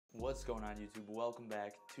What's going on, YouTube? Welcome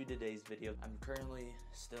back to today's video. I'm currently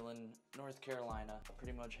still in North Carolina. I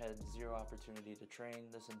pretty much had zero opportunity to train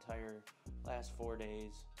this entire last 4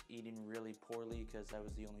 days, eating really poorly because that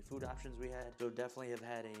was the only food options we had. So definitely have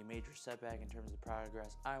had a major setback in terms of the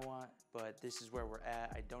progress I want, but this is where we're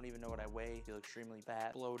at. I don't even know what I weigh. I feel extremely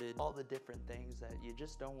fat, bloated, all the different things that you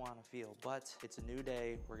just don't want to feel. But it's a new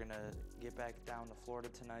day. We're gonna get back down to Florida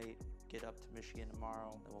tonight, get up to Michigan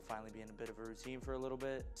tomorrow, and we'll finally be in a bit of a routine for a little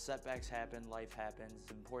bit. Setbacks happen, life happens.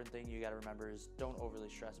 The important thing you gotta remember is don't overly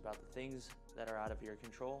stress about the things that are out of your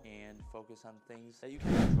control and focus on things that you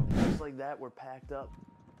can control. Just like that, we're packed up.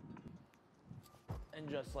 And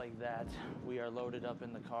just like that, we are loaded up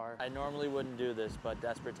in the car. I normally wouldn't do this, but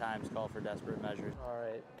desperate times call for desperate measures. All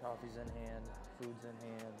right, coffee's in hand, food's in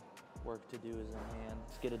hand, work to do is in hand.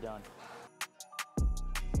 Let's get it done.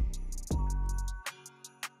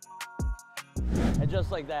 And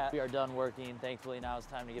just like that, we are done working. Thankfully, now it's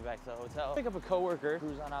time to get back to the hotel. Pick up a coworker,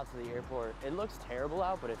 cruise on out to the airport. It looks terrible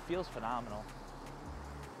out, but it feels phenomenal.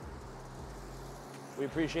 We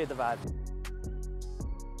appreciate the vibe.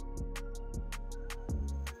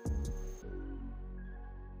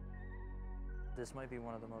 This might be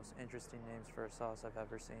one of the most interesting names for a sauce I've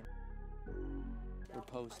ever seen. We're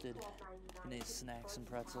posted. Need snacks and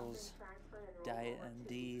pretzels. Diet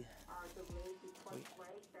MD.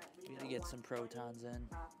 We gotta get some protons in.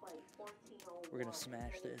 We're gonna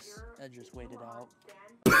smash this. I just waited out.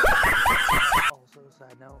 Also,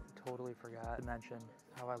 side note, totally forgot to mention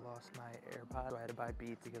how I lost my AirPods. So I had to buy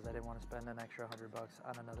Beats because I didn't want to spend an extra $100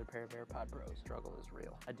 on another pair of AirPod Pros. Struggle is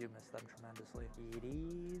real. I do miss them tremendously. It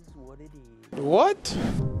is what it is. What?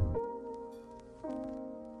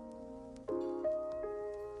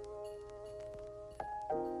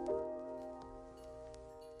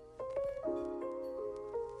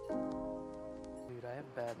 Dude, I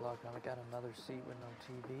have bad luck. I got another seat with no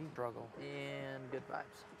TV. Struggle. And good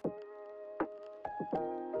vibes.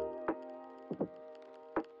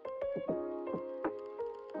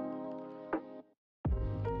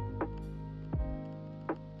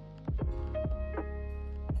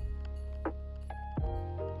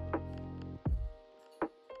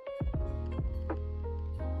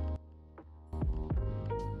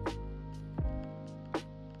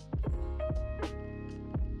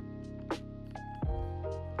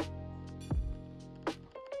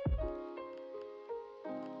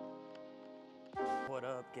 What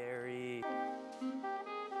up, Gary?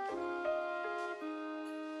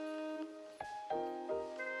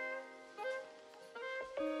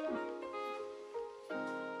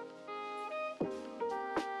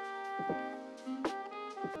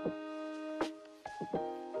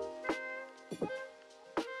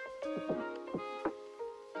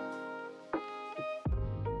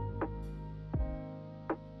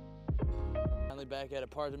 Finally back at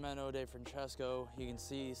Apartamento de Francesco. You can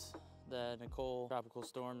see the Nicole, Tropical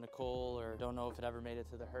Storm Nicole, or don't know if it ever made it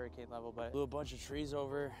to the hurricane level, but blew a bunch of trees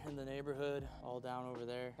over in the neighborhood, all down over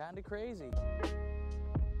there. Kinda crazy.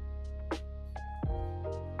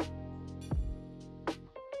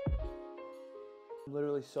 I'm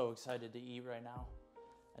literally so excited to eat right now.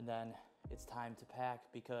 And then it's time to pack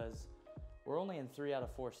because we're only in 3 out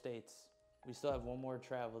of 4 states. We still have one more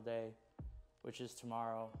travel day, which is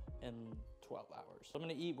tomorrow in 12 hours. So I'm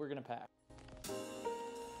gonna eat, we're gonna pack.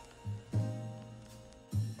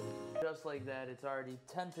 Just like that, it's already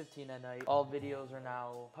 10:15 at night. All videos are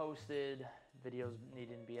now posted. Videos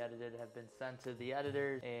needing to be edited have been sent to the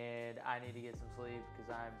editors, and I need to get some sleep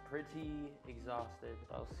because I'm pretty exhausted.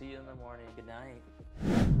 I'll see you in the morning. Good night.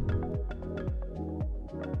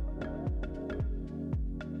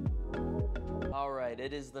 All right,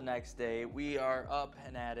 it is the next day. We are up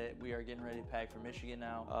and at it. We are getting ready to pack for Michigan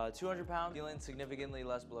now. 200 pounds, feeling significantly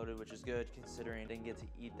less bloated, which is good considering I didn't get to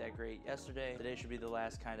eat that great yesterday. Today should be the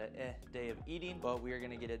last kind of day of eating, but we are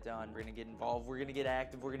gonna get it done. We're gonna get involved, we're gonna get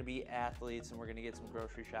active, we're gonna be athletes, and we're gonna get some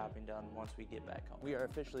grocery shopping done once we get back home. We are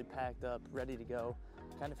officially packed up, ready to go.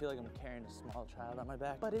 Kind of feel like I'm carrying a small child on my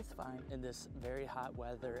back, but it's fine in this very hot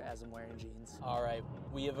weather as I'm wearing jeans. All right,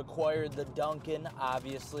 we have acquired the Dunkin',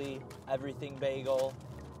 obviously, everything bagel,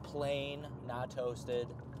 plain, not toasted,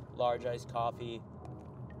 large iced coffee.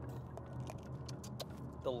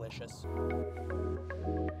 Delicious.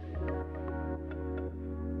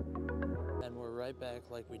 And we're right back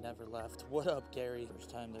like we never left. What up, Gary?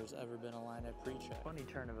 First time there's ever been a line at pre-check. Funny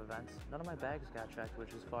turn of events. None of my bags got checked,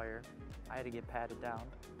 which is fire. I had to get patted down.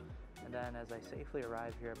 And then as I safely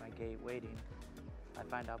arrive here at my gate waiting, I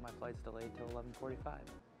find out my flight's delayed till 11:45.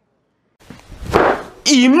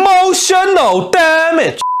 Emotional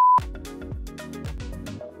damage!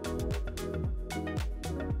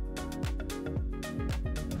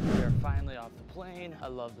 We are finally off the plane. I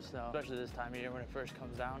love the snow, especially this time of year when it first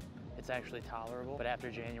comes down. It's actually tolerable, but after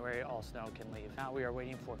January, all snow can leave. Now we are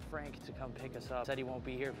waiting for Frank to come pick us up. Said he won't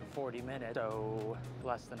be here for 40 minutes, so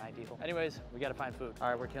less than ideal. Anyways, we gotta find food. All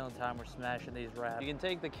right, we're killing time. We're smashing these wraps. You can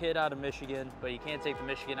take the kid out of Michigan, but you can't take the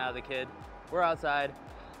Michigan out of the kid. We're outside.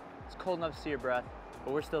 It's cold enough to see your breath,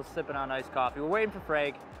 but we're still sipping on iced coffee. We're waiting for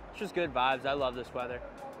Frank. It's just good vibes. I love this weather.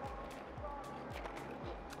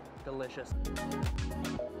 Delicious.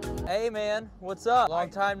 Hey man, what's up? Long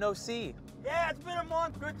time no see. Yeah, it's been a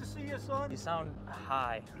month. Good to see you, son. You sound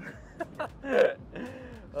high.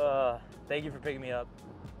 Thank you for picking me up.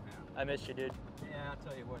 I missed you, dude. Yeah, I'll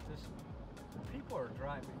tell you what, people are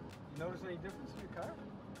driving. You notice any difference in your car?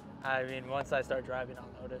 I mean, once I start driving,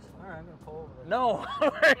 I'll notice. All right, I'm gonna pull over there. No,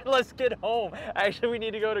 let's get home. Actually, we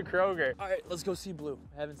need to go to Kroger. All right, let's go see Blue.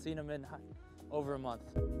 I haven't seen him in over a month.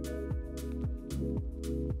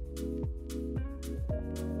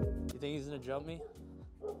 You think he's gonna jump me?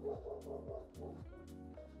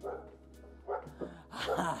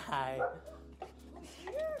 Hi.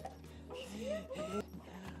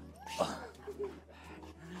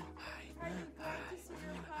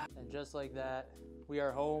 And just like that, we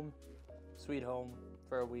are home, sweet home,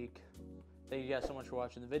 for a week. Thank you guys so much for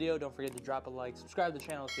watching the video. Don't forget to drop a like, subscribe to the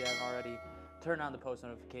channel if you haven't already, turn on the post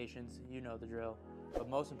notifications, you know the drill. But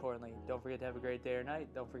most importantly, don't forget to have a great day or night.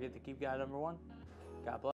 Don't forget to keep God number one. God bless.